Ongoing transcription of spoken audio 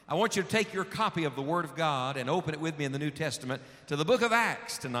I want you to take your copy of the Word of God and open it with me in the New Testament to the book of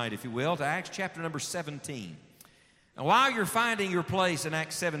Acts tonight, if you will, to Acts chapter number 17. Now, while you're finding your place in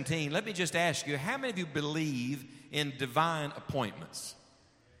Acts 17, let me just ask you, how many of you believe in divine appointments?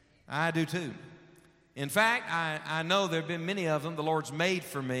 I do too. In fact, I know there have been many of them the Lord's made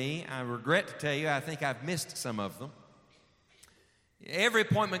for me. I regret to tell you, I think I've missed some of them. Every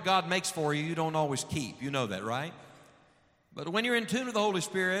appointment God makes for you, you don't always keep. You know that, right? But when you're in tune with the Holy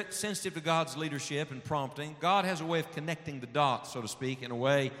Spirit, sensitive to God's leadership and prompting, God has a way of connecting the dots, so to speak, in a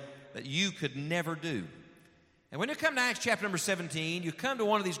way that you could never do. And when you come to Acts chapter number 17, you come to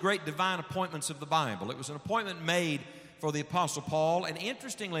one of these great divine appointments of the Bible. It was an appointment made for the Apostle Paul, and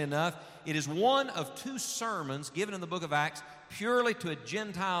interestingly enough, it is one of two sermons given in the book of Acts purely to a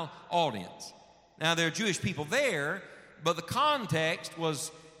Gentile audience. Now, there are Jewish people there, but the context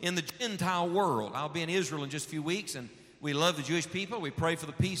was in the Gentile world. I'll be in Israel in just a few weeks, and we love the Jewish people. We pray for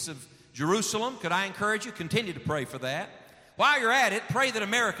the peace of Jerusalem. Could I encourage you? Continue to pray for that. While you're at it, pray that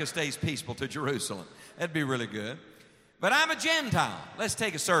America stays peaceful to Jerusalem. That'd be really good. But I'm a Gentile. Let's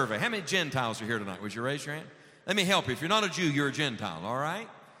take a survey. How many Gentiles are here tonight? Would you raise your hand? Let me help you. If you're not a Jew, you're a Gentile, all right?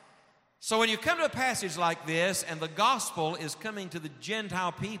 So when you come to a passage like this and the gospel is coming to the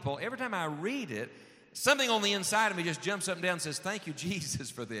Gentile people, every time I read it, something on the inside of me just jumps up and down and says, thank you, Jesus,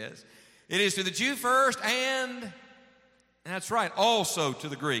 for this. It is to the Jew first and that's right, also to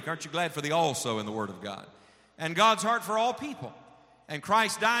the Greek. Aren't you glad for the also in the Word of God? And God's heart for all people. And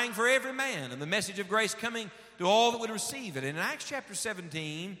Christ dying for every man. And the message of grace coming to all that would receive it. And in Acts chapter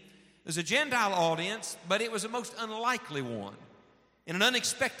 17, there's a Gentile audience, but it was a most unlikely one. In an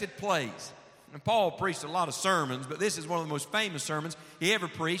unexpected place. And Paul preached a lot of sermons, but this is one of the most famous sermons he ever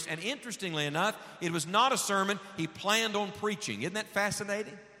preached. And interestingly enough, it was not a sermon he planned on preaching. Isn't that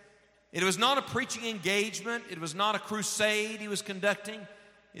fascinating? It was not a preaching engagement. It was not a crusade he was conducting.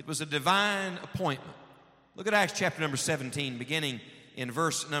 It was a divine appointment. Look at Acts chapter number 17, beginning in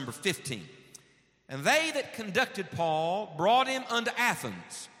verse number 15. And they that conducted Paul brought him unto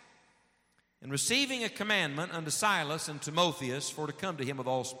Athens, and receiving a commandment unto Silas and Timotheus for to come to him with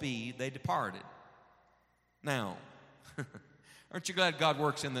all speed, they departed. Now, aren't you glad God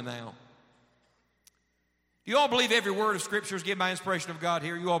works in the now? Do you all believe every word of Scripture is given by inspiration of God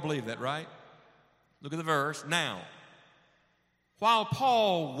here? You all believe that, right? Look at the verse. Now, while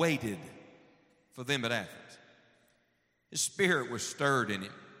Paul waited for them at Athens, his spirit was stirred in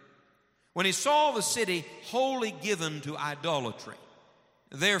him. When he saw the city wholly given to idolatry,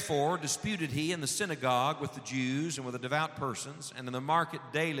 therefore disputed he in the synagogue with the Jews and with the devout persons, and in the market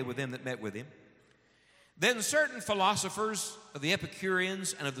daily with them that met with him. Then certain philosophers of the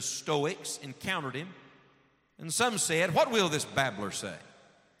Epicureans and of the Stoics encountered him, and some said, what will this babbler say?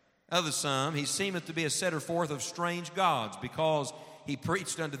 Others some, he seemeth to be a setter forth of strange gods, because he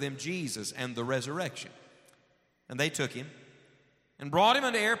preached unto them Jesus and the resurrection. And they took him, and brought him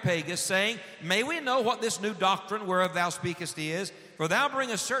unto Areopagus, saying, may we know what this new doctrine whereof thou speakest is? For thou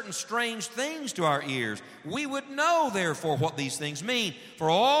bringest certain strange things to our ears. We would know, therefore, what these things mean. For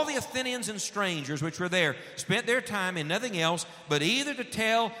all the Athenians and strangers which were there spent their time in nothing else but either to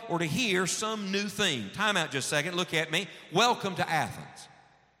tell or to hear some new thing. Time out just a second. Look at me. Welcome to Athens.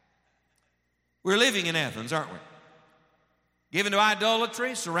 We're living in Athens, aren't we? Given to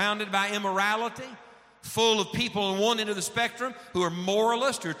idolatry, surrounded by immorality, full of people on one end of the spectrum who are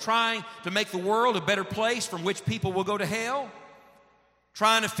moralists, who are trying to make the world a better place from which people will go to hell,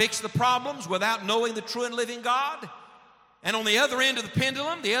 trying to fix the problems without knowing the true and living God. And on the other end of the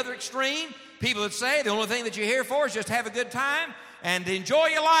pendulum, the other extreme, people that say the only thing that you're here for is just have a good time and enjoy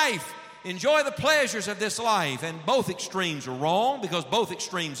your life, enjoy the pleasures of this life. And both extremes are wrong, because both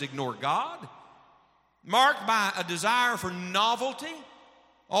extremes ignore God. Marked by a desire for novelty,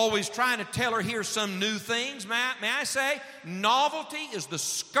 always trying to tell or hear some new things. May I say, novelty is the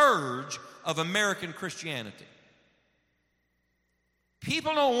scourge of American Christianity.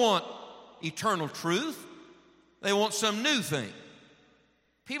 People don't want eternal truth. They want some new thing.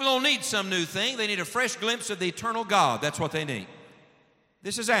 People don't need some new thing. They need a fresh glimpse of the eternal God. That's what they need.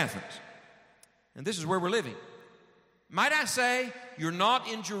 This is Athens, and this is where we're living. Might I say, you're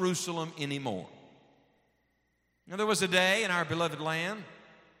not in Jerusalem anymore. Now, there was a day in our beloved land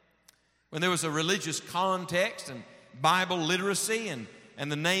when there was a religious context and Bible literacy, and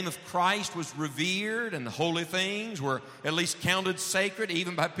the name of Christ was revered, and the holy things were at least counted sacred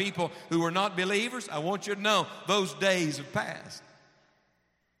even by people who were not believers. I want you to know those days have passed.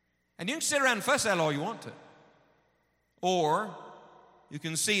 And you can sit around and fuss at it all you want to. Or you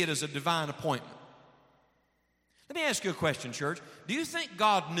can see it as a divine appointment. Let me ask you a question, church. Do you think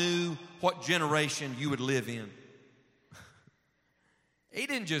God knew what generation you would live in? He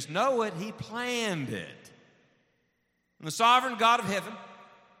didn't just know it, He planned it. And the sovereign God of heaven,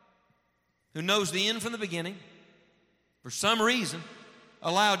 who knows the end from the beginning, for some reason,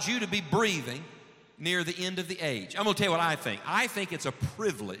 allowed you to be breathing near the end of the age. I'm going to tell you what I think. I think it's a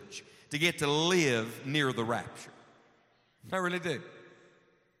privilege to get to live near the rapture. I really do.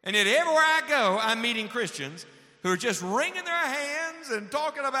 And yet everywhere I go, I'm meeting Christians who are just wringing their hands and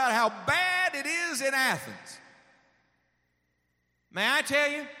talking about how bad it is in Athens. May I tell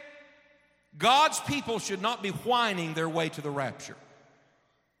you, God's people should not be whining their way to the rapture.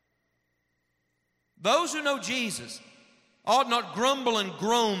 Those who know Jesus ought not grumble and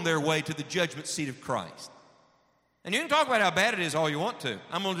groan their way to the judgment seat of Christ. And you can talk about how bad it is all you want to.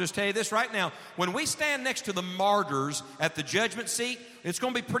 I'm going to just tell you this right now. When we stand next to the martyrs at the judgment seat, it's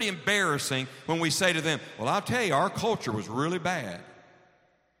going to be pretty embarrassing when we say to them, well, I'll tell you, our culture was really bad.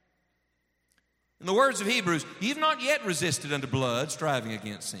 In the words of Hebrews, you've not yet resisted unto blood, striving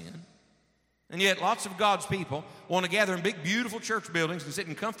against sin. And yet lots of God's people want to gather in big, beautiful church buildings and sit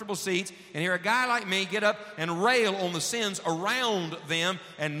in comfortable seats and hear a guy like me get up and rail on the sins around them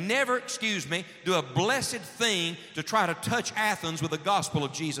and never, do a blessed thing to try to touch Athens with the gospel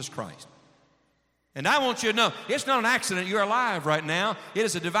of Jesus Christ. And I want you to know, it's not an accident you're alive right now. It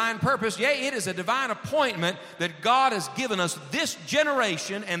is a divine purpose. Yea, it is a divine appointment that God has given us this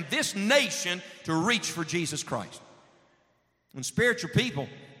generation and this nation to reach for Jesus Christ. And spiritual people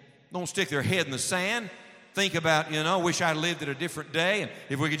don't stick their head in the sand, think about, wish I lived at a different day, and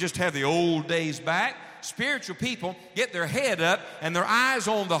if we could just have the old days back. Spiritual people get their head up and their eyes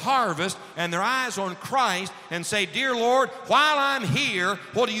on the harvest and their eyes on Christ and say, Dear Lord, while I'm here,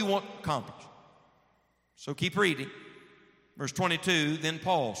 what do you want accomplished? So keep reading. Verse 22, Then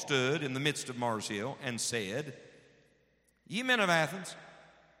Paul stood in the midst of Mars Hill and said, Ye men of Athens,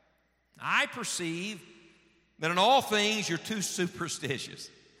 I perceive that in all things you're too superstitious.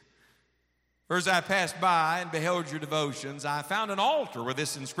 For as I passed by and beheld your devotions, I found an altar with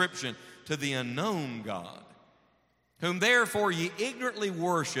this inscription, To the unknown God, whom therefore ye ignorantly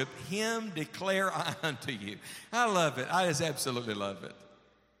worship, him declare I unto you. I love it. I just absolutely love it.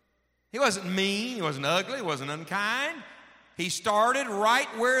 He wasn't mean. He wasn't ugly. He wasn't unkind. He started right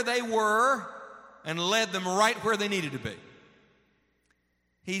where they were and led them right where they needed to be.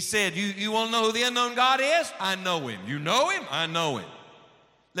 He said, you want to know who the unknown God is? I know him. You know him? I know him.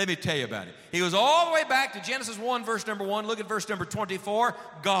 Let me tell you about it. He goes all the way back to Genesis 1, verse number 1. Look at verse number 24.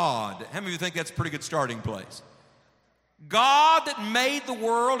 God. How many of you think that's a pretty good starting place? God that made the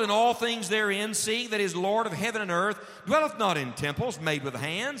world and all things therein, seeing that is Lord of heaven and earth, dwelleth not in temples made with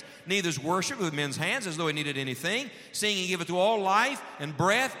hands, neither is worshipped with men's hands as though he needed anything, seeing he giveth to all life and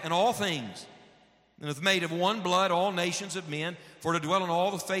breath and all things. And hath made of one blood all nations of men, for to dwell on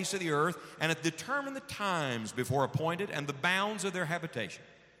all the face of the earth, and hath determined the times before appointed and the bounds of their habitation,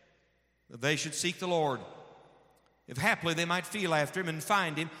 that they should seek the Lord, if haply they might feel after him and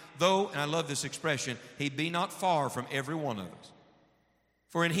find him, though, and I love this expression, he be not far from every one of us.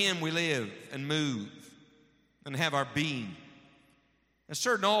 For in him we live and move and have our being. And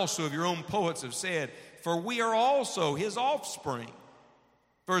certain also of your own poets have said, for we are also his offspring.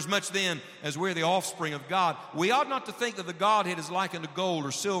 For as much then as we're the offspring of God, we ought not to think that the Godhead is likened to gold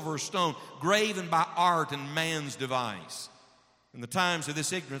or silver or stone, graven by art and man's device. In the times of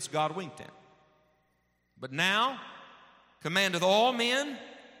this ignorance God winked at. But now commandeth all men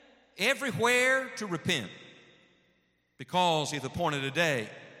everywhere to repent, because he hath appointed a day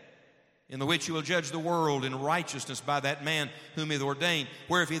in the which he will judge the world in righteousness by that man whom he hath ordained,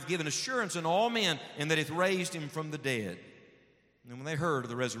 whereof he hath given assurance unto all men, and that he hath raised him from the dead. And when they heard of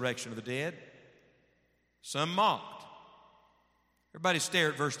the resurrection of the dead, some mocked. Everybody stare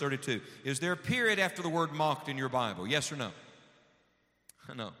at verse 32. Is there a period after the word mocked in your Bible? Yes or no?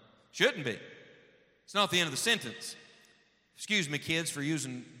 No. Shouldn't be. It's not the end of the sentence. Excuse me, kids, for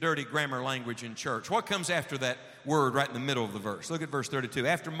using dirty grammar language in church. What comes after that word right in the middle of the verse? Look at verse 32.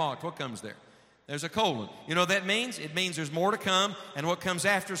 After mocked, what comes there? There's a colon. You know what that means? It means there's more to come, and what comes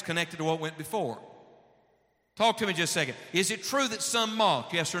after is connected to what went before. Talk to me just a second. Is it true that some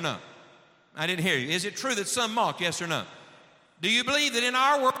mocked? Yes or no? I didn't hear you. Is it true that some mocked? Yes or no? Do you believe that in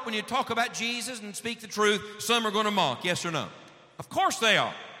our world, when you talk about Jesus and speak the truth, some are going to mock? Yes or no? Of course they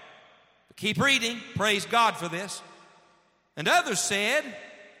are. But keep reading. Praise God for this. And others said,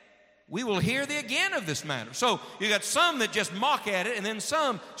 we will hear thee again of this matter. So you got some that just mock at it, and then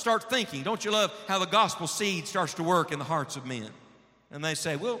some start thinking. Don't you love how the gospel seed starts to work in the hearts of men? And they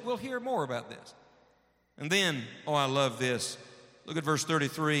say, we'll hear more about this. And then, oh, I love this. Look at verse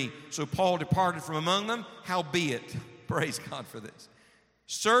 33. So Paul departed from among them, howbeit, praise God for this,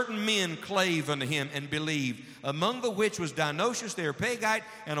 certain men clave unto him and believed, among the which was Dionysius the Areopagite,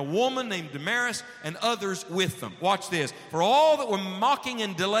 and a woman named Damaris, and others with them. Watch this. For all that were mocking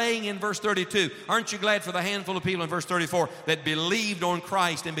and delaying in verse 32, aren't you glad for the handful of people in verse 34 that believed on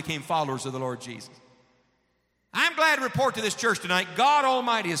Christ and became followers of the Lord Jesus? I'm glad to report to this church tonight, God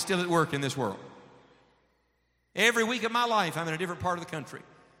Almighty is still at work in this world. Every week of my life, I'm in a different part of the country.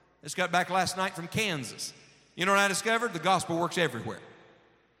 I just got back last night from Kansas. You know what I discovered? The gospel works everywhere.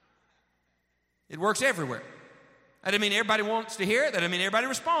 It works everywhere. That doesn't mean everybody wants to hear it. That doesn't mean everybody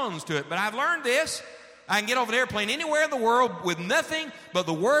responds to it. But I've learned this. I can get off an airplane anywhere in the world with nothing but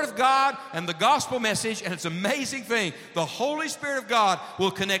the Word of God and the gospel message, and it's an amazing thing. The Holy Spirit of God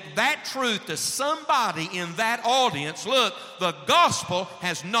will connect that truth to somebody in that audience. Look, the gospel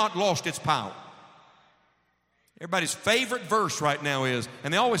has not lost its power. Everybody's favorite verse right now is,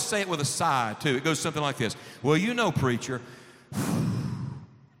 and they always say it with a sigh too. It goes something like this. Well, you know, preacher,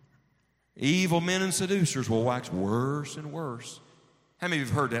 evil men and seducers will wax worse and worse. How many of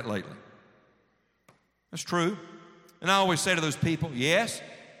you have heard that lately? That's true. And I always say to those people, yes,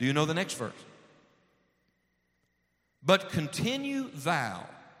 do you know the next verse? But continue thou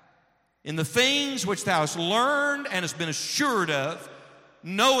in the things which thou hast learned and hast been assured of,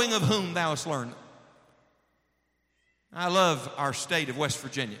 knowing of whom thou hast learned them. I love our state of West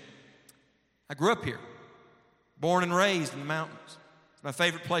Virginia. I grew up here, born and raised in the mountains. It's my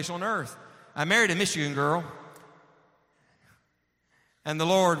favorite place on earth. I married a Michigan girl, and the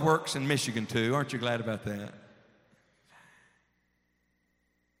Lord works in Michigan too. Aren't you glad about that?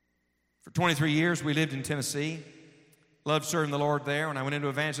 For 23 years, we lived in Tennessee. Loved serving the Lord there. When I went into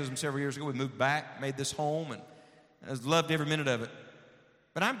evangelism several years ago, we moved back, made this home, and I loved every minute of it.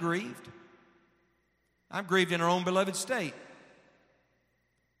 But I'm grieved. I'm grieved in our own beloved state.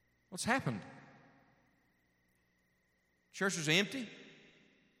 What's happened? Churches are empty,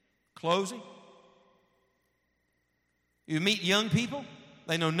 closing. You meet young people,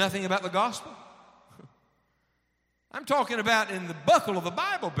 they know nothing about the gospel. I'm talking about in the buckle of the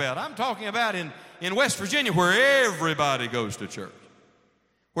Bible Belt. I'm talking about in West Virginia where everybody goes to church.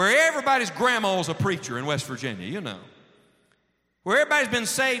 Where everybody's grandma's a preacher in West Virginia, you know. Where everybody's been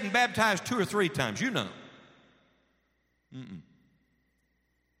saved and baptized 2 or 3 times, you know.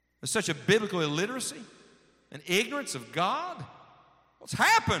 There's such a biblical illiteracy and ignorance of God. What's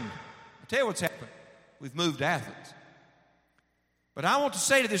happened? I'll tell you what's happened. We've moved to Athens. But I want to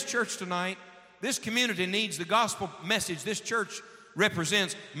say to this church tonight, this community needs the gospel message this church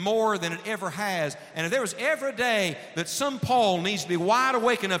represents more than it ever has. And if there was ever a day that some Paul needs to be wide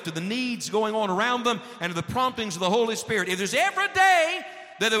awake enough to the needs going on around them and to the promptings of the Holy Spirit, if there's ever a day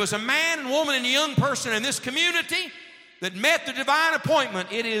that there was a man and woman and a young person in this community that met the divine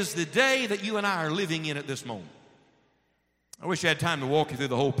appointment, it is the day that you and I are living in at this moment. I wish I had time to walk you through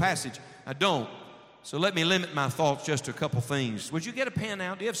the whole passage. I don't. So let me limit my thoughts just to a couple things. Would you get a pen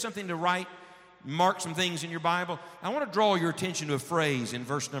out? Do you have something to write? Mark some things in your Bible? I want to draw your attention to a phrase in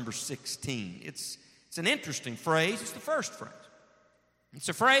verse number 16. It's an interesting phrase. It's the first phrase. It's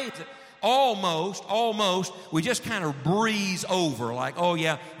a phrase that almost, we just kind of breeze over like, oh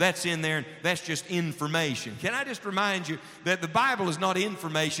yeah, that's in there, and that's just information. Can I just remind you that the Bible is not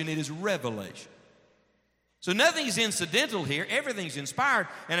information, it is revelation. So nothing is incidental here, everything's inspired,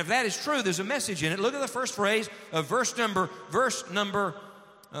 and if that is true, there's a message in it. Look at the first phrase of verse number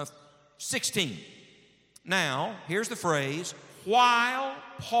 16. Now, here's the phrase, while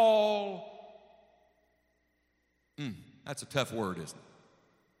Paul, that's a tough word, isn't it?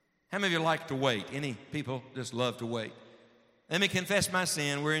 How many of you like to wait? Any people just love to wait? Let me confess my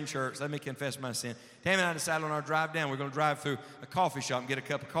sin. We're in church. Let me confess my sin. Tammy and I decided on our drive down, we're going to drive through a coffee shop and get a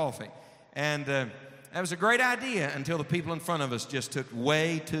cup of coffee. And that was a great idea until the people in front of us just took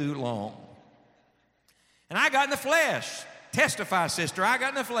way too long. And I got in the flesh. Testify, sister. I got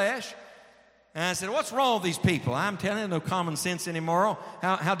in the flesh. And I said, what's wrong with these people? I'm telling you, no common sense anymore.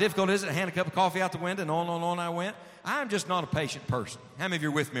 How difficult is it to hand a cup of coffee out the window? And on I went. I'm just not a patient person. How many of you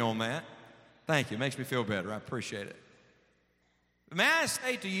are with me on that? Thank you. It makes me feel better. I appreciate it. But may I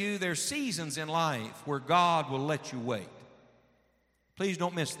say to you, there's seasons in life where God will let you wait. Please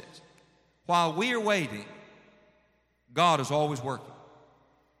don't miss this. While we are waiting, God is always working.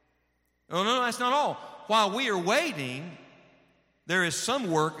 No, that's not all. While we are waiting, there is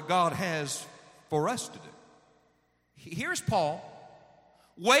some work God has for us to do. Here's Paul,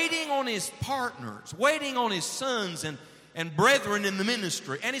 waiting on his partners, waiting on his sons and brethren in the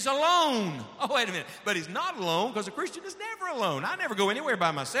ministry, and he's alone. Oh, wait a minute. But he's not alone because a Christian is never alone. I never go anywhere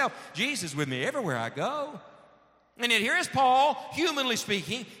by myself. Jesus is with me everywhere I go. And yet here is Paul, humanly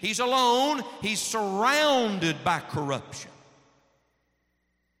speaking, he's alone. He's surrounded by corruption.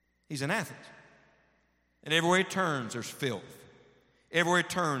 He's in Athens. And everywhere he turns, there's filth. Everywhere he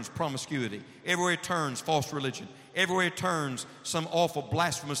turns, promiscuity. Everywhere he turns, false religion. Everywhere he turns, some awful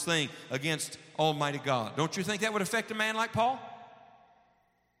blasphemous thing against Almighty God. Don't you think that would affect a man like Paul?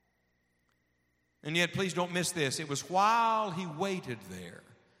 And yet, please don't miss this. It was while he waited there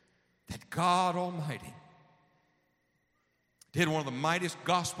that God Almighty did one of the mightiest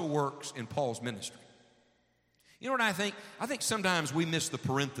gospel works in Paul's ministry. You know what I think? I think sometimes we miss the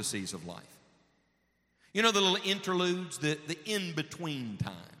parentheses of life. You know, the little interludes, the in-between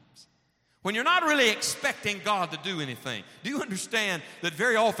times. When you're not really expecting God to do anything. Do you understand that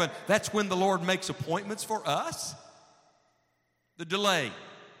very often that's when the Lord makes appointments for us? The delay,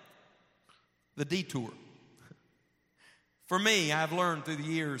 the detour. For me, I've learned through the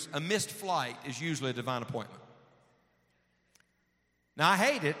years, a missed flight is usually a divine appointment. Now, I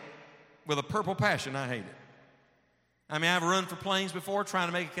hate it with a purple passion. I hate it. I mean, I've run for planes before trying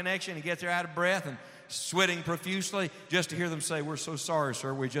to make a connection and get there out of breath and sweating profusely just to hear them say, "We're so sorry,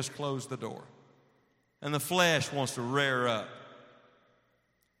 sir, we just closed the door." And the flesh wants to rear up.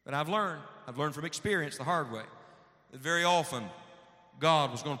 But I've learned from experience the hard way, that very often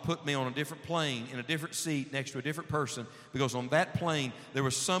God was going to put me on a different plane, in a different seat, next to a different person, because on that plane there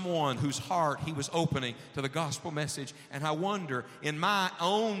was someone whose heart he was opening to the gospel message. And I wonder, in my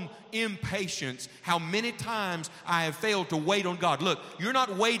own impatience, how many times I have failed to wait on God. Look, you're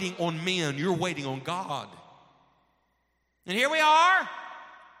not waiting on men, you're waiting on God. And here we are,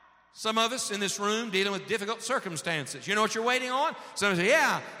 some of us in this room dealing with difficult circumstances. You know what you're waiting on? Some say,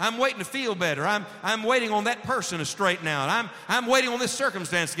 "Yeah, I'm waiting to feel better. I'm waiting on that person to straighten out. I'm waiting on this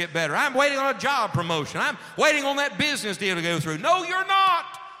circumstance to get better. I'm waiting on a job promotion. I'm waiting on that business deal to go through." No, you're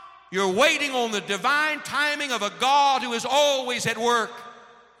not. You're waiting on the divine timing of a God who is always at work.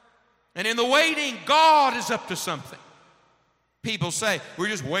 And in the waiting, God is up to something. People say, "We're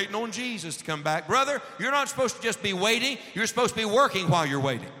just waiting on Jesus to come back." Brother, you're not supposed to just be waiting. You're supposed to be working while you're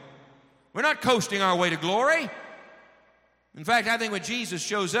waiting. We're not coasting our way to glory. In fact, I think when Jesus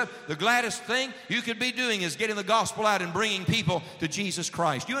shows up, the gladdest thing you could be doing is getting the gospel out and bringing people to Jesus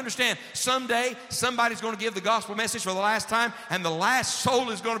Christ. You understand, someday somebody's going to give the gospel message for the last time, and the last soul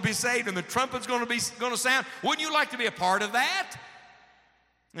is going to be saved, and the trumpet's going to sound. Wouldn't you like to be a part of that?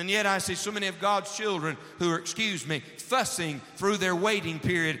 And yet I see so many of God's children who are, fussing through their waiting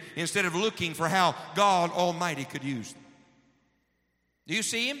period instead of looking for how God Almighty could use them. Do you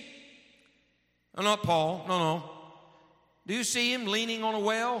see him? No, not Paul. No. Do you see him leaning on a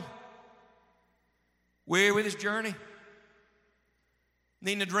well? Weary with his journey?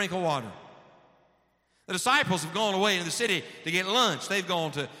 Needing a drink of water. The disciples have gone away into the city to get lunch. They've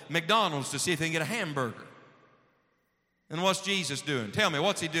gone to McDonald's to see if they can get a hamburger. And what's Jesus doing? Tell me,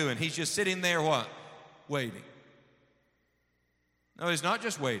 what's he doing? He's just sitting there, what? Waiting. No, he's not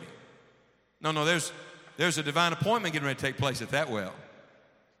just waiting. No, there's a divine appointment getting ready to take place at that well.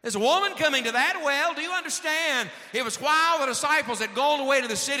 There's a woman coming to that well. Do you understand? It was while the disciples had gone away to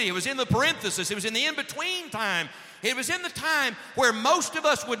the city. It was in the parenthesis. It was in the in-between time. It was in the time where most of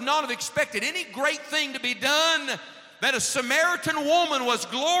us would not have expected any great thing to be done, that a Samaritan woman was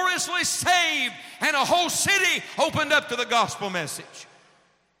gloriously saved and a whole city opened up to the gospel message.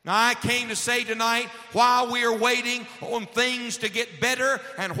 Now, I came to say tonight, while we are waiting on things to get better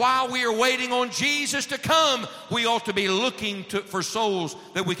and while we are waiting on Jesus to come, we ought to be looking for souls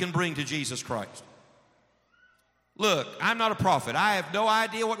that we can bring to Jesus Christ. Look, I'm not a prophet. I have no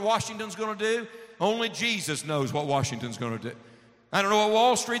idea what Washington's going to do. Only Jesus knows what Washington's going to do. I don't know what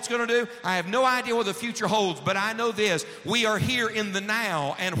Wall Street's going to do. I have no idea what the future holds, but I know this. We are here in the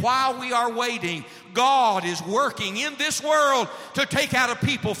now, and while we are waiting, God is working in this world to take out a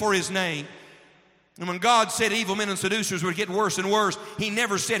people for his name. And when God said evil men and seducers would get worse and worse, he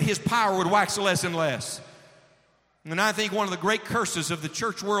never said his power would wax less and less. And I think one of the great curses of the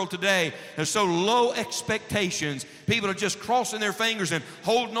church world today is so low expectations. People are just crossing their fingers and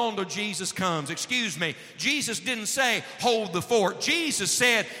holding on till Jesus comes. Excuse me, Jesus didn't say hold the fort. Jesus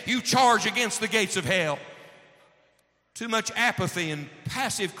said you charge against the gates of hell. Too much apathy and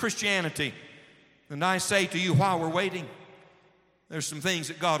passive Christianity. And I say to you, while we're waiting, there's some things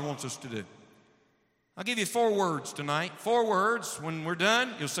that God wants us to do. I'll give you 4 words tonight. 4 words. When we're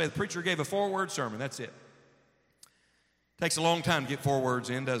done, you'll say the preacher gave a 4-word sermon. That's it. Takes a long time to get 4 words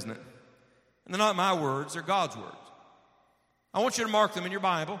in, doesn't it? And they're not my words, they're God's words. I want you to mark them in your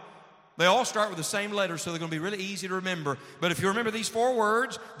Bible. They all start with the same letter, so they're going to be really easy to remember. But if you remember these 4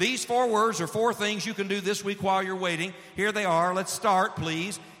 words are 4 things you can do this week while you're waiting. Here they are. Let's start,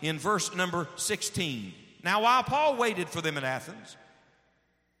 please, in verse number 16. Now, while Paul waited for them in Athens,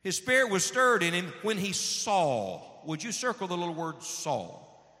 his spirit was stirred in him when he saw. Would you circle the little word saw?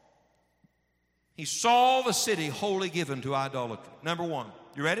 He saw the city wholly given to idolatry. Number one,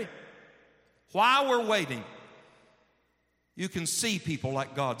 you ready? While we're waiting, you can see people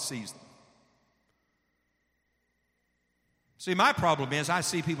like God sees them. See, my problem is I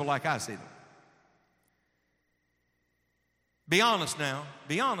see people like I see them. Be honest now.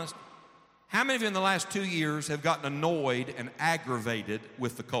 Be honest. How many of you in the last 2 years have gotten annoyed and aggravated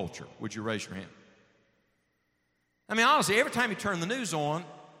with the culture? Would you raise your hand? I mean, honestly, every time you turn the news on,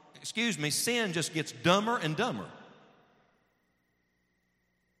 sin just gets dumber and dumber.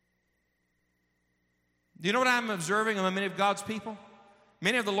 Do you know what I'm observing among many of God's people?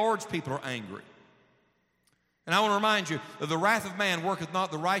 Many of the Lord's people are angry. And I want to remind you that the wrath of man worketh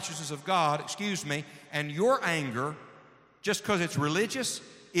not the righteousness of God, and your anger, just because it's religious,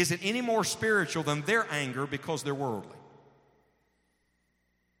 isn't any more spiritual than their anger because they're worldly.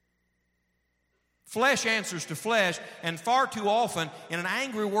 Flesh answers to flesh, and far too often in an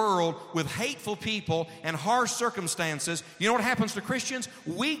angry world with hateful people and harsh circumstances, you know what happens to Christians?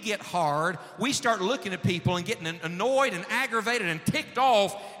 We get hard. We start looking at people and getting annoyed and aggravated and ticked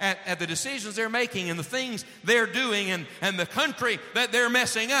off at the decisions they're making and the things they're doing and the country that they're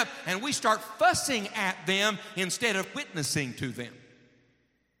messing up, and we start fussing at them instead of witnessing to them.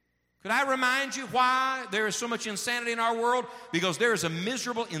 Could I remind you why there is so much insanity in our world? Because there is a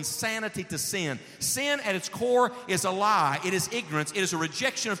miserable insanity to sin. Sin at its core is a lie. It is ignorance. It is a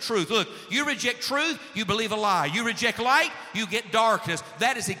rejection of truth. Look, you reject truth, you believe a lie. You reject light, you get darkness.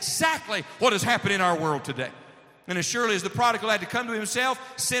 That is exactly what has happened in our world today. And as surely as the prodigal had to come to himself,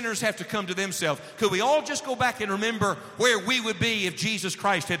 sinners have to come to themselves. Could we all just go back and remember where we would be if Jesus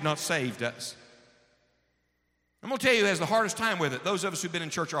Christ had not saved us? I'm going to tell you who has the hardest time with it, those of us who've been in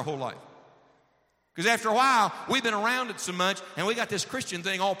church our whole life. Because after a while, we've been around it so much, and we got this Christian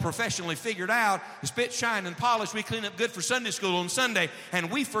thing all professionally figured out, spit, shine, and polish. We clean up good for Sunday school on Sunday, and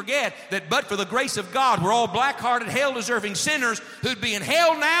we forget that but for the grace of God, we're all black-hearted, hell-deserving sinners who'd be in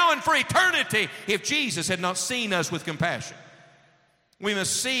hell now and for eternity if Jesus had not seen us with compassion. We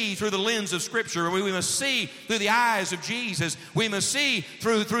must see through the lens of Scripture. We must see through the eyes of Jesus. We must see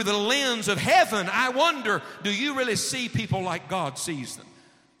through the lens of heaven. I wonder, do you really see people like God sees them?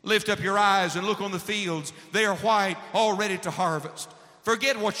 Lift up your eyes and look on the fields. They are white, all ready to harvest.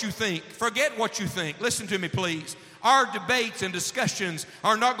 Forget what you think. Forget what you think. Listen to me, please. Our debates and discussions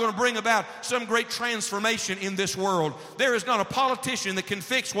are not going to bring about some great transformation in this world. There is not a politician that can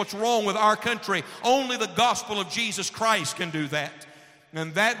fix what's wrong with our country. Only the gospel of Jesus Christ can do that.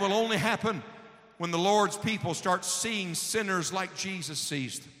 And that will only happen when the Lord's people start seeing sinners like Jesus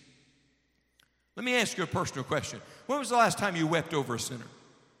sees them. Let me ask you a personal question. When was the last time you wept over a sinner?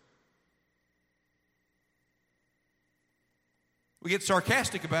 We get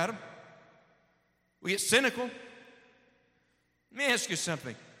sarcastic about them. We get cynical. Let me ask you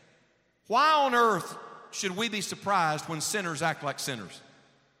something. Why on earth should we be surprised when sinners act like sinners?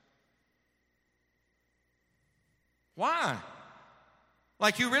 Why?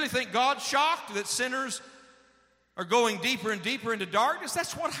 Like you really think God's shocked that sinners are going deeper and deeper into darkness?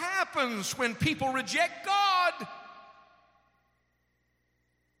 That's what happens when people reject God.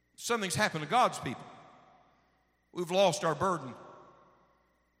 Something's happened to God's people. We've lost our burden.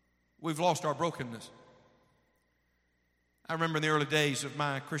 We've lost our brokenness. I remember in the early days of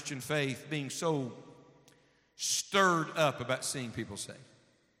my Christian faith being so stirred up about seeing people saved.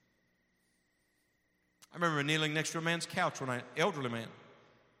 I remember kneeling next to a man's couch one night, elderly man,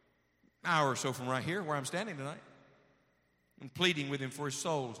 an hour or so from right here where I'm standing tonight, and pleading with him for his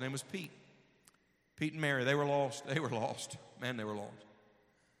soul. His name was Pete. Pete and Mary, they were lost. They were lost. Man, they were lost.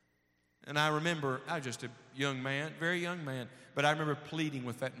 And I remember, I was just a young man, very young man, but I remember pleading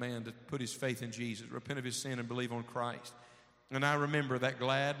with that man to put his faith in Jesus, repent of his sin and believe on Christ. And I remember that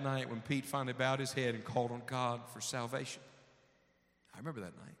glad night when Pete finally bowed his head and called on God for salvation. I remember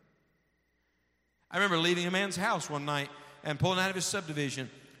that night. I remember leaving a man's house one night and pulling out of his subdivision,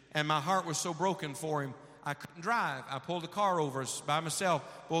 and my heart was so broken for him, I couldn't drive. I pulled the car over by myself,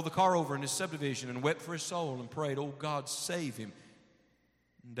 pulled the car over in his subdivision and wept for his soul and prayed, oh, God, save him.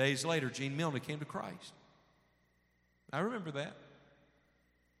 And days later, Gene Milne came to Christ. I remember that.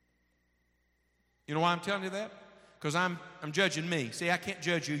 You know why I'm telling you that? Because I'm judging me. See, I can't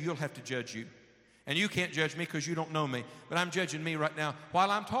judge you. You'll have to judge you. And you can't judge me because you don't know me. But I'm judging me right now while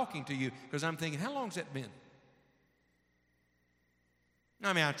I'm talking to you because I'm thinking, how long's that been?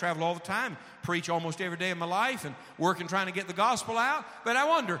 I mean, I travel all the time, preach almost every day of my life and working trying to get the gospel out. But I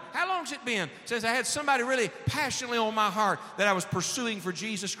wonder, how long's it been since I had somebody really passionately on my heart that I was pursuing for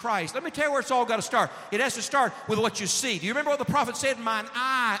Jesus Christ? Let me tell you where it's all got to start. It has to start with what you see. Do you remember what the prophet said? Mine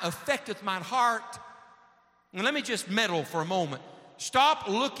eye affecteth mine heart. And let me just meddle for a moment. Stop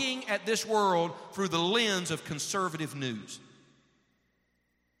looking at this world through the lens of conservative news.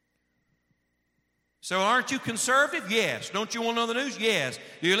 So aren't you conservative? Yes. Don't you want to know the news? Yes.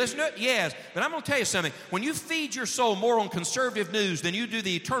 Do you listen to it? Yes. But I'm going to tell you something. When you feed your soul more on conservative news than you do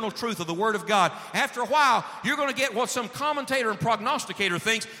the eternal truth of the Word of God, after a while, you're going to get what some commentator and prognosticator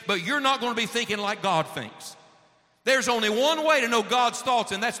thinks, but you're not going to be thinking like God thinks. There's only one way to know God's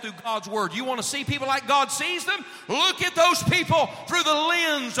thoughts, and that's through God's Word. You want to see people like God sees them? Look at those people through the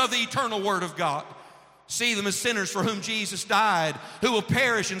lens of the eternal Word of God. See them as sinners for whom Jesus died, who will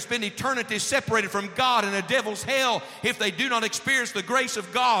perish and spend eternity separated from God in a devil's hell if they do not experience the grace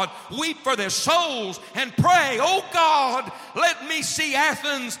of God. Weep for their souls and pray, oh God, let me see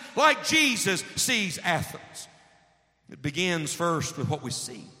Athens like Jesus sees Athens. It begins first with what we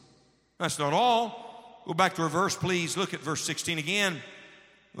see. That's not all. Go back to our verse, please. Look at verse 16 again.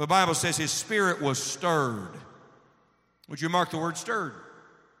 The Bible says his spirit was stirred. Would you mark the word stirred?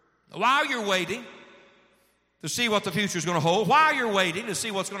 While you're waiting to see what the future is going to hold, while you're waiting to see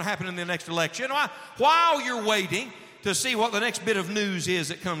what's going to happen in the next election, while you're waiting to see what the next bit of news is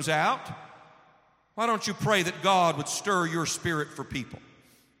that comes out, why don't you pray that God would stir your spirit for people?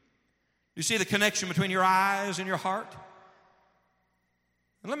 You see the connection between your eyes and your heart?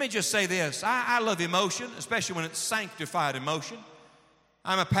 And let me just say this. I love emotion, especially when it's sanctified emotion.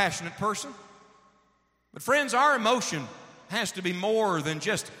 I'm a passionate person. But friends, our emotion has to be more than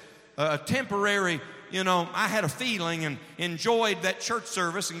just a temporary, I had a feeling and enjoyed that church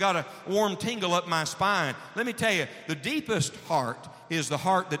service and got a warm tingle up my spine. Let me tell you, the deepest heart is the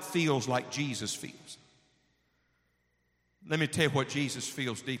heart that feels like Jesus feels. Let me tell you what Jesus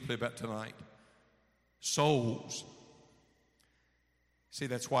feels deeply about tonight. Souls. See,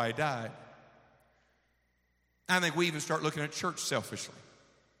 that's why he died. I think we even start looking at church selfishly.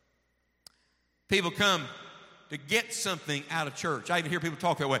 People come to get something out of church. I even hear people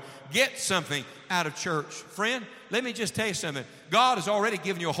talk that way. Get something out of church. Friend, let me just tell you something. God has already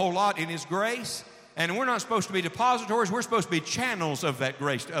given you a whole lot in his grace, and we're not supposed to be depositories. We're supposed to be channels of that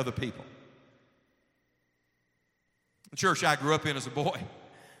grace to other people. The church I grew up in as a boy,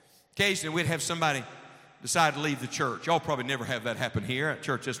 occasionally we'd have somebody decide to leave the church. Y'all probably never have that happen here. At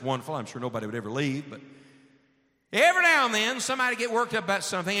church is wonderful. I'm sure nobody would ever leave, but every now and then somebody get worked up about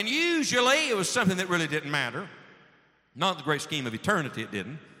something, and usually it was something that really didn't matter. Not in the great scheme of eternity, it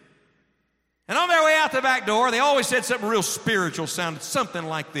didn't. And on their way out the back door, they always said something real spiritual, sounded something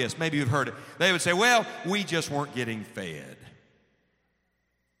like this. Maybe you've heard it. They would say, well, we just weren't getting fed.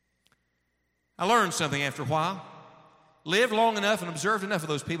 I learned something after a while. Lived long enough and observed enough of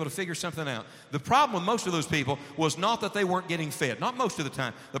those people to figure something out. The problem with most of those people was not that they weren't getting fed. Not most of the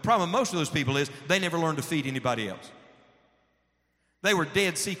time. The problem with most of those people is they never learned to feed anybody else. They were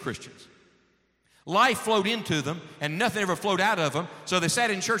Dead Sea Christians. Life flowed into them, and nothing ever flowed out of them. So they sat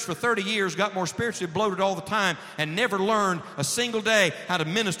in church for 30 years, got more spiritually bloated all the time, and never learned a single day how to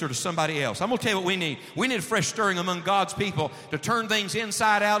minister to somebody else. I'm going to tell you what we need. We need a fresh stirring among God's people to turn things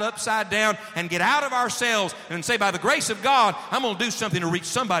inside out, upside down, and get out of ourselves and say, by the grace of God, I'm going to do something to reach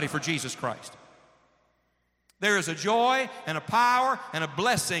somebody for Jesus Christ. There is a joy and a power and a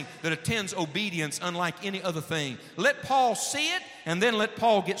blessing that attends obedience unlike any other thing. Let Paul see it, and then let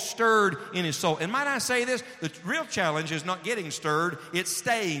Paul get stirred in his soul. And might I say this? The real challenge is not getting stirred, it's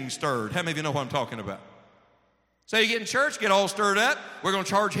staying stirred. How many of you know what I'm talking about? So you get in church, get all stirred up. We're going to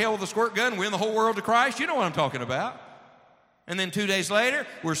charge hell with a squirt gun, win the whole world to Christ. You know what I'm talking about. And then 2 days later,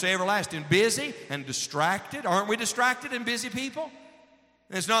 we're so everlasting busy and distracted. Aren't we distracted and busy people?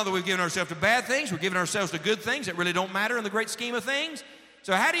 And it's not that we've given ourselves to bad things. We're giving ourselves to good things that really don't matter in the great scheme of things.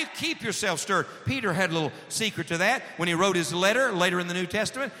 So how do you keep yourself stirred? Peter had a little secret to that. When he wrote his letter later in the New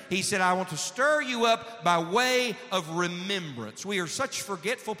Testament, he said, I want to stir you up by way of remembrance. We are such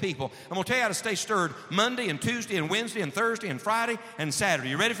forgetful people. I'm going to tell you how to stay stirred Monday and Tuesday and Wednesday and Thursday and Friday and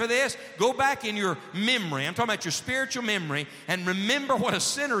Saturday. You ready for this? Go back in your memory. I'm talking about your spiritual memory, and remember what a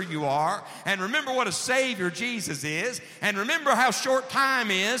sinner you are, and remember what a Savior Jesus is, and remember how short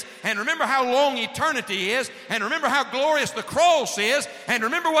time is, and remember how long eternity is, and remember how glorious the cross is, and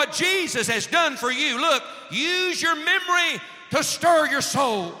remember what Jesus has done for you. Look, use your memory to stir your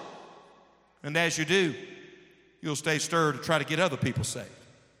soul. And as you do, you'll stay stirred to try to get other people saved.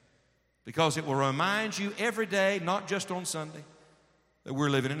 Because it will remind you every day, not just on Sunday, that we're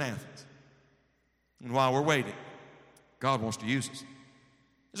living in Athens. And while we're waiting, God wants to use us.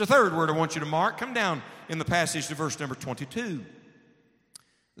 There's a third word I want you to mark. Come down in the passage to verse number 22.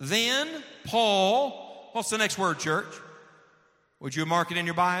 Then Paul, what's the next word, church? Would you mark it in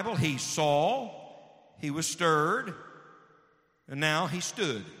your Bible? He saw, he was stirred, and now he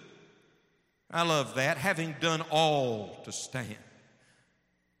stood. I love that. Having done all to stand.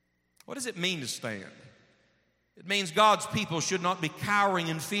 What does it mean to stand? It means God's people should not be cowering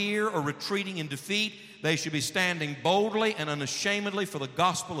in fear or retreating in defeat. They should be standing boldly and unashamedly for the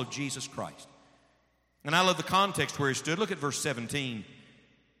gospel of Jesus Christ. And I love the context where he stood. Look at verse 17.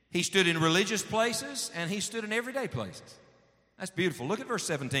 He stood in religious places and he stood in everyday places. That's beautiful. Look at verse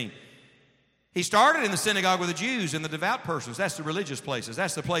 17. He started in the synagogue with the Jews and the devout persons. That's the religious places.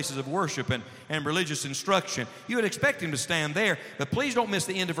 That's the places of worship and religious instruction. You would expect him to stand there, but please don't miss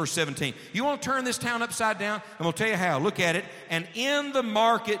the end of verse 17. You want to turn this town upside down? I'm going to tell you how. Look at it. And in the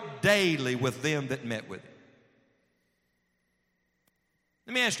market daily with them that met with him.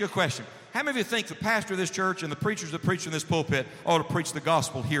 Let me ask you a question. How many of you think the pastor of this church and the preachers that preach in this pulpit ought to preach the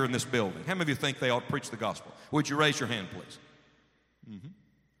gospel here in this building? How many of you think they ought to preach the gospel? Would you raise your hand, please? Mm-hmm.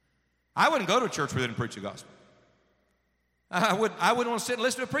 I wouldn't go to a church where they didn't preach the gospel. I wouldn't want to sit and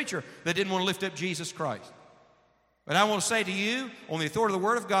listen to a preacher that didn't want to lift up Jesus Christ. But I want to say to you, on the authority of the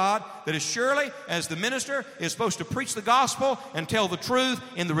Word of God, that as surely as the minister is supposed to preach the gospel and tell the truth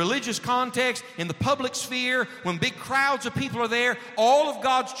in the religious context, in the public sphere, when big crowds of people are there, all of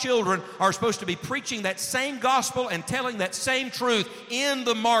God's children are supposed to be preaching that same gospel and telling that same truth in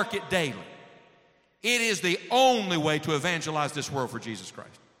the market daily. It is the only way to evangelize this world for Jesus Christ.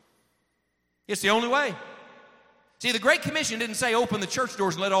 It's the only way. See, the Great Commission didn't say open the church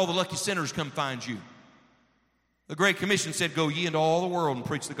doors and let all the lucky sinners come find you. The Great Commission said go ye into all the world and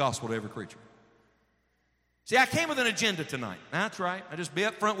preach the gospel to every creature. See, I came with an agenda tonight. That's right. I just be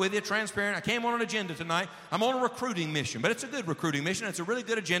up front with you, transparent. I came on an agenda tonight. I'm on a recruiting mission, but it's a good recruiting mission. It's a really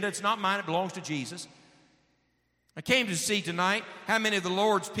good agenda. It's not mine. It belongs to Jesus. I came to see tonight how many of the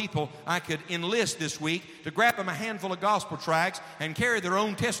Lord's people I could enlist this week to grab them a handful of gospel tracts and carry their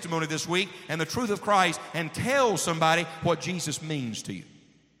own testimony this week and the truth of Christ and tell somebody what Jesus means to you.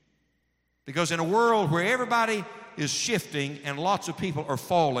 Because in a world where everybody is shifting and lots of people are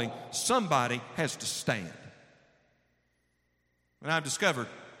falling, somebody has to stand. And I've discovered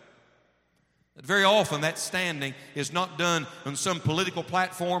that very often that standing is not done on some political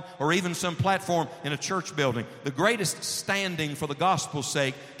platform or even some platform in a church building. The greatest standing for the gospel's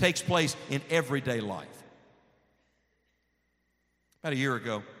sake takes place in everyday life. About a year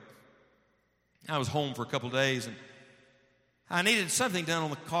ago, I was home for a couple of days and I needed something done on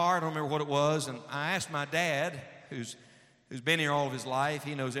the car. I don't remember what it was. And I asked my dad, who's been here all of his life.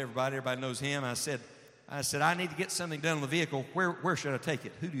 He knows everybody. Everybody knows him. I said, I need to get something done on the vehicle. Where should I take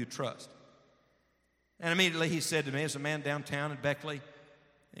it? Who do you trust? And immediately he said to me, there's a man downtown in Beckley.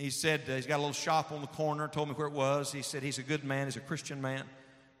 He said he's got a little shop on the corner, told me where it was. He said he's a good man, he's a Christian man,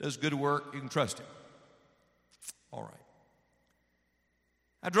 does good work, you can trust him. All right.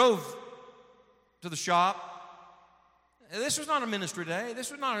 I drove to the shop. This was not a ministry day.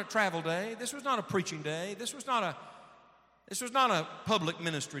 This was not a travel day. This was not a preaching day. This was not a public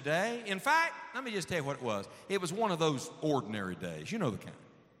ministry day. In fact, let me just tell you what it was. It was one of those ordinary days. You know the kind.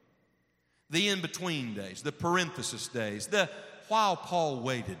 The in-between days, the parenthesis days, the while Paul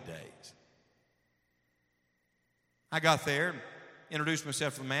waited days. I got there, introduced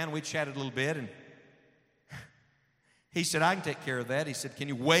myself to the man. We chatted a little bit, and he said, I can take care of that. He said, can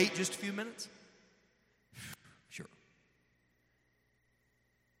you wait just a few minutes? Sure.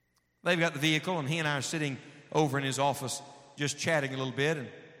 They've got the vehicle, and he and I are sitting over in his office just chatting a little bit, and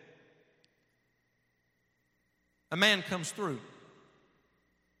a man comes through.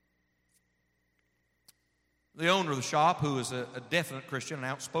 The owner of the shop, who is a definite Christian, an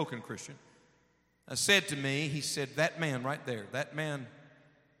outspoken Christian, said to me, he said, that man right there,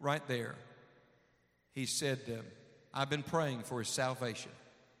 he said, I've been praying for his salvation.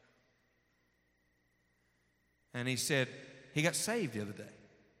 And he said, he got saved the other day.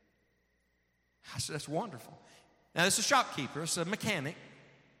 I said, that's wonderful. Now, this is a shopkeeper, it's a mechanic.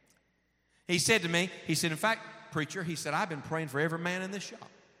 He said to me, he said, in fact, preacher, he said, I've been praying for every man in this shop.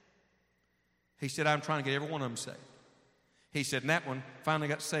 He said, I'm trying to get every one of them saved. He said, and that one finally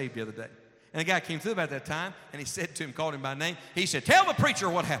got saved the other day. And the guy came through about that time, and he said to him, called him by name. He said, tell the preacher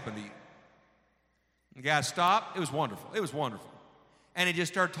what happened to you. The guy stopped. It was wonderful. It was wonderful. And he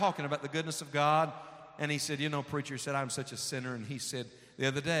just started talking about the goodness of God. And he said, you know, preacher, he said, I'm such a sinner. And he said, the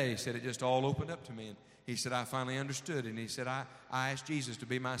other day, he said, it just all opened up to me. And he said, I finally understood. And he said, I asked Jesus to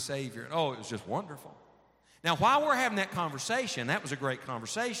be my Savior. And oh, it was just wonderful. Now, while we're having that conversation, that was a great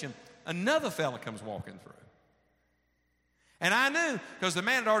conversation, another fella comes walking through. And I knew, because the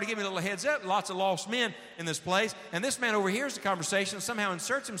man had already given me a little heads up, lots of lost men in this place, and this man overhears the conversation and somehow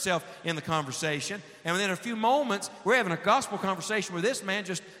inserts himself in the conversation, and within a few moments, we're having a gospel conversation with this man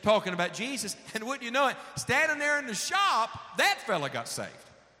just talking about Jesus, and wouldn't you know it, standing there in the shop, that fella got saved.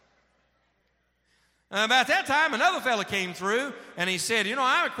 About that time, another fella came through, and he said, you know,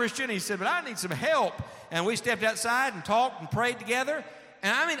 I'm a Christian. He said, but I need some help. And we stepped outside and talked and prayed together.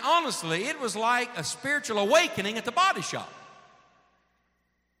 And I mean, honestly, it was like a spiritual awakening at the body shop.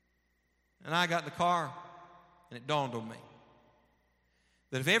 And I got in the car, and it dawned on me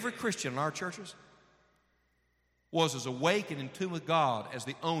that if every Christian in our churches was as awake and in tune with God as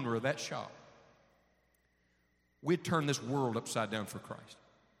the owner of that shop, we'd turn this world upside down for Christ.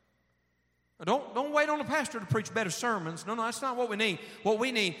 Don't wait on a pastor to preach better sermons. No, that's not what we need. What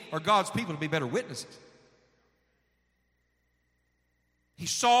we need are God's people to be better witnesses. He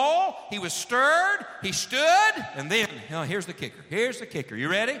saw, he was stirred, he stood, and then, here's the kicker. Here's the kicker. You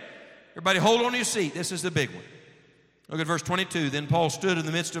ready? Everybody hold on to your seat. This is the big one. Look at verse 22. Then Paul stood in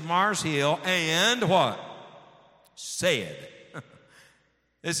the midst of Mars Hill and what? Said.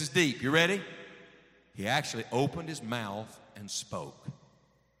 This is deep. You ready? He actually opened his mouth and spoke.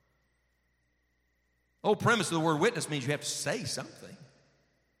 The whole premise of the word witness means you have to say something.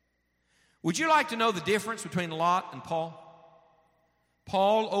 Would you like to know the difference between Lot and Paul?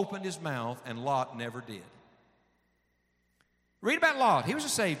 Paul opened his mouth and Lot never did. Read about Lot. He was a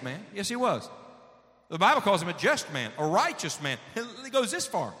saved man. Yes, he was. The Bible calls him a just man, a righteous man. He goes this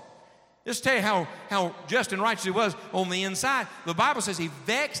far. Just to tell you how just and righteous he was on the inside. The Bible says he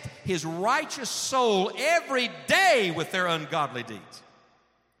vexed his righteous soul every day with their ungodly deeds.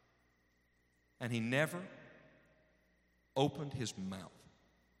 And he never opened his mouth.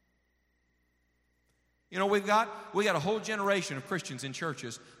 You know, we got a whole generation of Christians in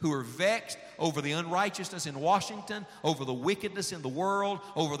churches who are vexed over the unrighteousness in Washington, over the wickedness in the world,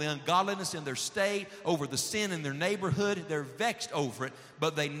 over the ungodliness in their state, over the sin in their neighborhood. They're vexed over it,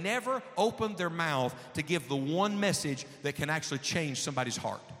 but they never opened their mouth to give the one message that can actually change somebody's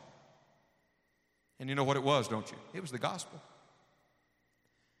heart. And you know what it was, don't you? It was the gospel.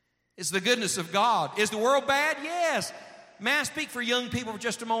 It's the goodness of God. Is the world bad? Yes. May I speak for young people for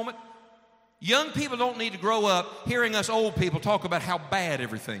just a moment? Young people don't need to grow up hearing us old people talk about how bad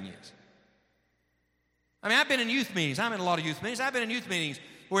everything is. I mean, I've been in youth meetings. I'm in a lot of youth meetings. I've been in youth meetings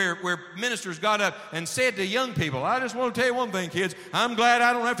where ministers got up and said to young people, I just want to tell you one thing, kids. I'm glad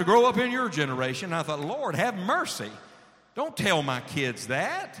I don't have to grow up in your generation. And I thought, Lord, have mercy. Don't tell my kids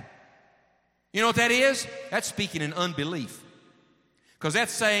that. You know what that is? That's speaking in unbelief. Because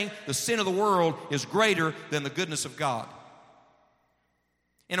that's saying the sin of the world is greater than the goodness of God.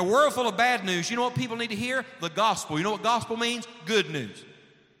 In a world full of bad news, you know what people need to hear? The gospel. You know what gospel means? Good news.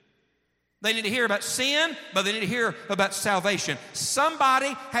 They need to hear about sin, but they need to hear about salvation.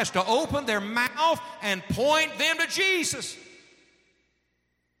 Somebody has to open their mouth and point them to Jesus.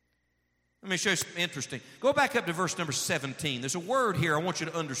 Let me show you something interesting. Go back up to verse number 17. There's a word here I want you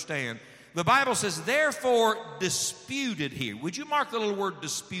to understand. The Bible says, therefore disputed here. Would you mark the little word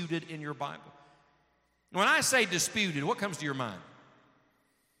disputed in your Bible? When I say disputed, what comes to your mind?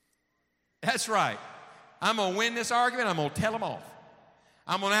 That's right. I'm going to win this argument. I'm going to tell them off.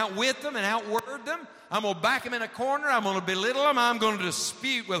 I'm going to outwit them and outword them. I'm going to back them in a corner. I'm going to belittle them. I'm going to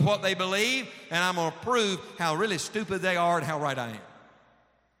dispute with what they believe. And I'm going to prove how really stupid they are and how right I am.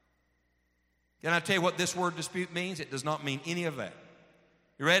 Can I tell you what this word dispute means? It does not mean any of that.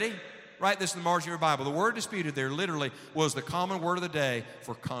 You ready? Write this in the margin of your Bible. The word disputed there literally was the common word of the day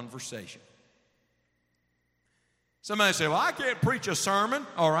for conversation. Somebody say, well, I can't preach a sermon.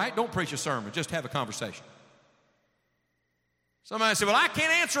 All right, don't preach a sermon. Just have a conversation. Somebody say, well, I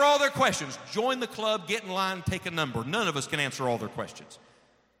can't answer all their questions. Join the club, get in line, take a number. None of us can answer all their questions.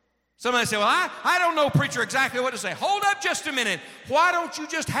 Somebody say, well, I don't know, preacher, exactly what to say. Hold up just a minute. Why don't you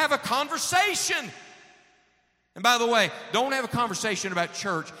just have a conversation? And by the way, don't have a conversation about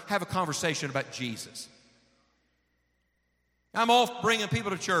church. Have a conversation about Jesus. I'm off bringing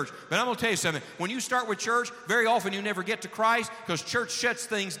people to church, but I'm going to tell you something. When you start with church, very often you never get to Christ because church shuts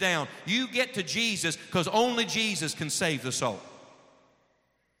things down. You get to Jesus because only Jesus can save the soul.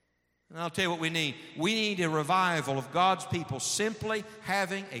 And I'll tell you what we need. We need a revival of God's people simply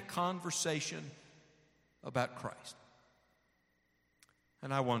having a conversation about Christ.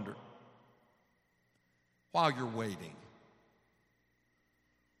 And I wonder, while you're waiting,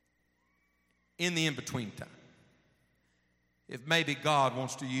 in the in-between time, if maybe God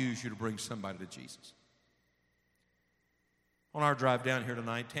wants to use you to bring somebody to Jesus. On our drive down here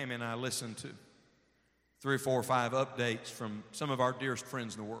tonight, Tammy and I listened to 3 or 4 or 5 updates from some of our dearest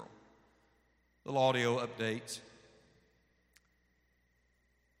friends in the world. Little audio updates.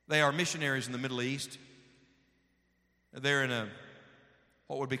 They are missionaries in the Middle East. They're in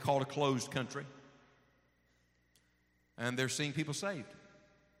what would be called a closed country. And they're seeing people saved.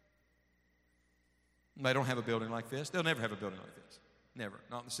 They don't have a building like this. They'll never have a building like this. Never.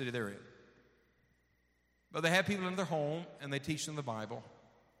 Not in the city they're in. But they have people in their home, and they teach them the Bible,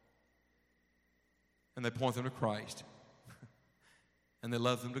 and they point them to Christ, and they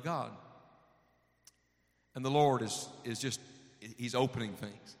love them to God. And the Lord is just, He's opening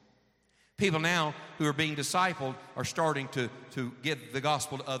things. People now who are being discipled are starting to give the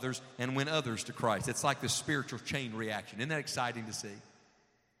gospel to others and win others to Christ. It's like this spiritual chain reaction. Isn't that exciting to see?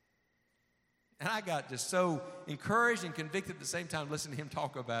 And I got just so encouraged and convicted at the same time listening to him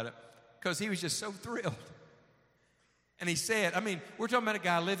talk about it, because he was just so thrilled. And he said, I mean, we're talking about a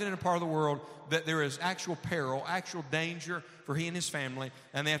guy living in a part of the world that there is actual peril, actual danger for he and his family,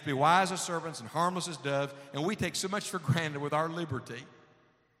 and they have to be wise as serpents and harmless as doves, and we take so much for granted with our liberty.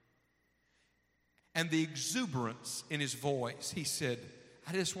 And the exuberance in his voice, he said,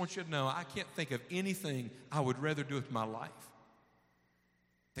 I just want you to know, I can't think of anything I would rather do with my life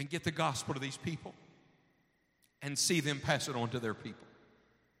than get the gospel to these people and see them pass it on to their people.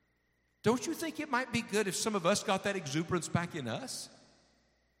 Don't you think it might be good if some of us got that exuberance back in us?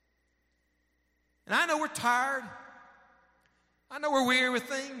 And I know we're tired. I know we're weary with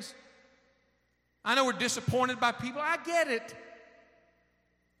things. I know we're disappointed by people. I get it.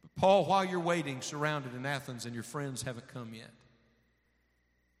 But Paul, while you're waiting, surrounded in Athens, and your friends haven't come yet,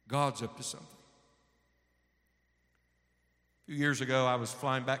 God's up to something. A few years ago, I was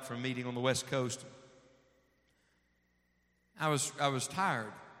flying back from a meeting on the West Coast. I was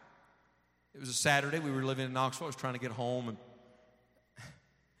tired. It was a Saturday. We were living in Knoxville. I was trying to get home, and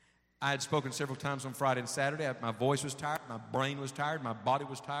I had spoken several times on Friday and Saturday. My voice was tired. My brain was tired. My body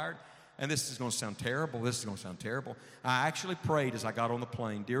was tired. And this is going to sound terrible. This is going to sound terrible. I actually prayed as I got on the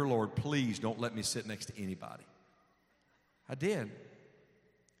plane, Dear Lord, please don't let me sit next to anybody. I did.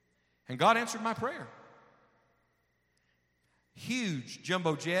 And God answered my prayer. Huge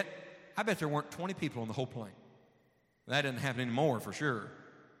jumbo jet. I bet there weren't 20 people on the whole plane. That didn't happen anymore for sure.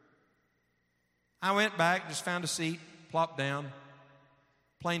 I went back, just found a seat, plopped down.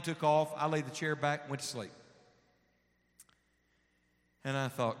 Plane took off. I laid the chair back, went to sleep. And I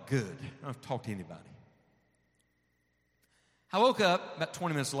thought, good, I don't have to talk to anybody. I woke up about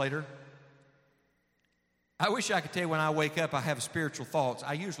 20 minutes later. I wish I could tell you when I wake up I have spiritual thoughts.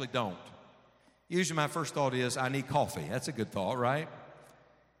 I usually don't. Usually my first thought is, I need coffee. That's a good thought, right?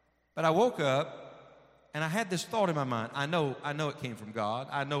 But I woke up, and I had this thought in my mind. I know it came from God.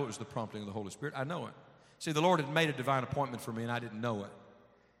 I know it was the prompting of the Holy Spirit. I know it. See, the Lord had made a divine appointment for me, and I didn't know it.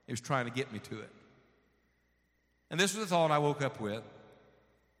 He was trying to get me to it. And this was the thought I woke up with,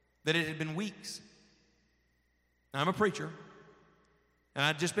 that it had been weeks. Now, I'm a preacher, and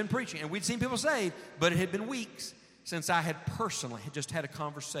I'd just been preaching, and we'd seen people saved, but it had been weeks since I had personally just had a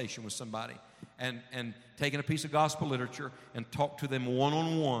conversation with somebody and taken a piece of gospel literature and talked to them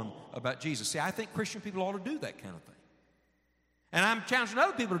one-on-one about Jesus. See, I think Christian people ought to do that kind of thing. And I'm challenging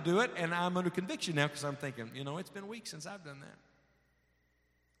other people to do it, and I'm under conviction now because I'm thinking, it's been weeks since I've done that.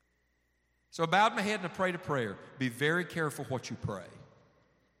 So I bowed my head and I prayed a prayer. Be very careful what you pray.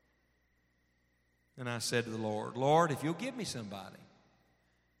 And I said to the Lord, Lord, if you'll give me somebody,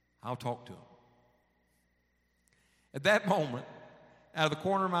 I'll talk to them. At that moment, out of the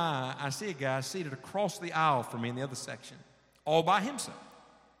corner of my eye, I see a guy seated across the aisle from me in the other section, all by himself.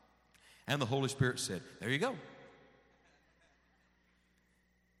 And the Holy Spirit said, there you go.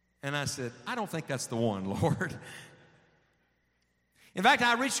 And I said, I don't think that's the one, Lord. In fact,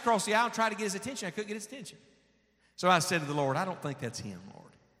 I reached across the aisle and tried to get his attention. I couldn't get his attention. So I said to the Lord, I don't think that's him,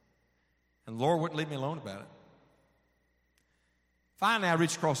 Lord. And the Lord wouldn't leave me alone about it. Finally, I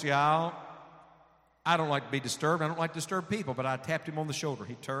reached across the aisle. I don't like to be disturbed. I don't like to disturb people, but I tapped him on the shoulder.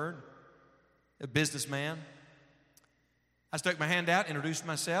 He turned, a businessman. I stuck my hand out, introduced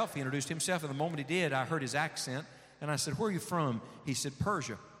myself. He introduced himself, and the moment he did, I heard his accent, and I said, where are you from? He said,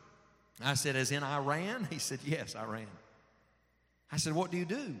 Persia. I said, as in Iran? He said, yes, Iran. I said, what do you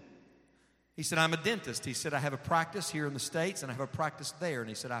do? He said, I'm a dentist. He said, I have a practice here in the States, and I have a practice there. And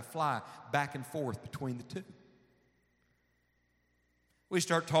he said, I fly back and forth between the two. We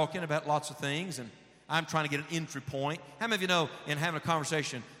start talking about lots of things, and I'm trying to get an entry point. How many of you know in having a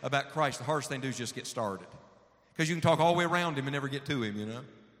conversation about Christ, the hardest thing to do is just get started? Because you can talk all the way around him and never get to him,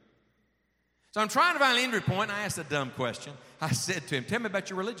 So I'm trying to find an entry point, and I asked a dumb question. I said to him, tell me about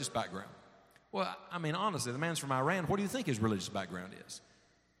your religious background. Well, I mean, honestly, the man's from Iran. What do you think his religious background is?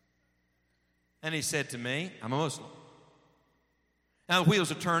 And he said to me, I'm a Muslim. Now the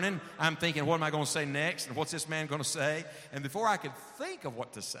wheels are turning. I'm thinking, what am I going to say next? And what's this man going to say? And before I could think of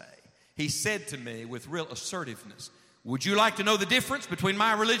what to say, he said to me with real assertiveness, would you like to know the difference between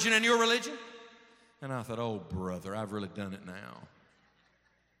my religion and your religion? And I thought, oh, brother, I've really done it now.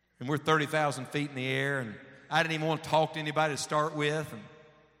 And we're 30,000 feet in the air, and I didn't even want to talk to anybody to start with. And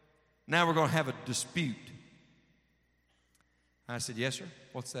now we're going to have a dispute. I said, yes, sir.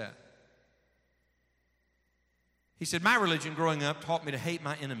 What's that? He said, my religion growing up taught me to hate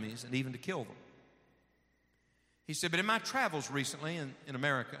my enemies and even to kill them. He said, but in my travels recently in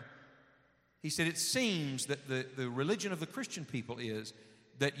America, he said, it seems that the religion of the Christian people is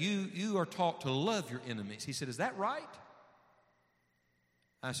that you are taught to love your enemies. He said, is that right?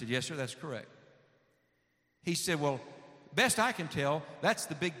 I said, yes, sir, that's correct. He said, well, best I can tell, that's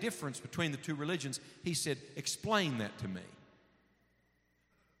the big difference between the two religions. He said, explain that to me.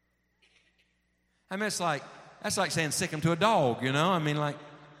 I mean, that's like saying sick him to a dog, you know? I mean,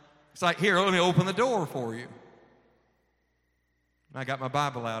 it's like, here, let me open the door for you. And I got my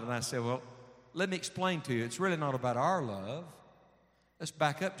Bible out and I said, well, let me explain to you. It's really not about our love. Let's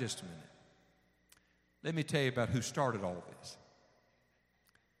back up just a minute. Let me tell you about who started all this.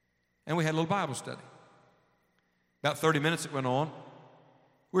 And we had a little Bible study. About 30 minutes it went on.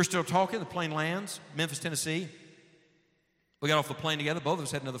 We're still talking. The plane lands, Memphis, Tennessee. We got off the plane together. Both of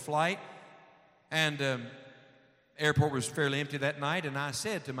us had another flight. And airport was fairly empty that night. And I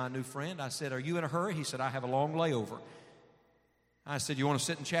said to my new friend, I said, are you in a hurry? He said, I have a long layover. I said, you want to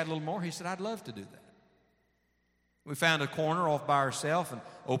sit and chat a little more? He said, I'd love to do that. We found a corner off by ourselves and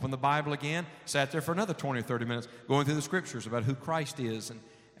opened the Bible again, sat there for another 20 or 30 minutes, going through the scriptures about who Christ is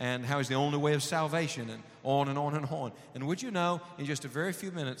and how he's the only way of salvation and on and on and on. And would you know, in just a very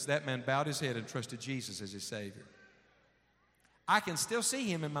few minutes, that man bowed his head and trusted Jesus as his Savior. I can still see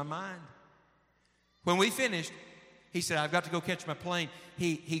him in my mind. When we finished, he said, I've got to go catch my plane.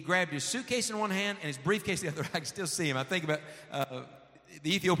 He grabbed his suitcase in one hand and his briefcase in the other. I can still see him. I think about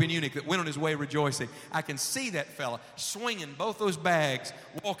the Ethiopian eunuch that went on his way rejoicing. I can see that fella swinging both those bags,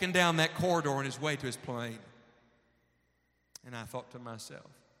 walking down that corridor on his way to his plane. And I thought to myself,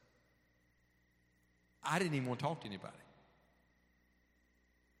 I didn't even want to talk to anybody.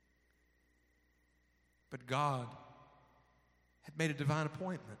 But God had made a divine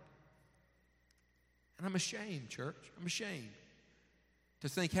appointment. And I'm ashamed, church. I'm ashamed to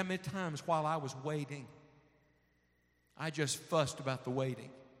think how many times while I was waiting, I just fussed about the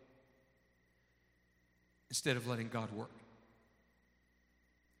waiting instead of letting God work.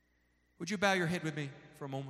 Would you bow your head with me for a moment?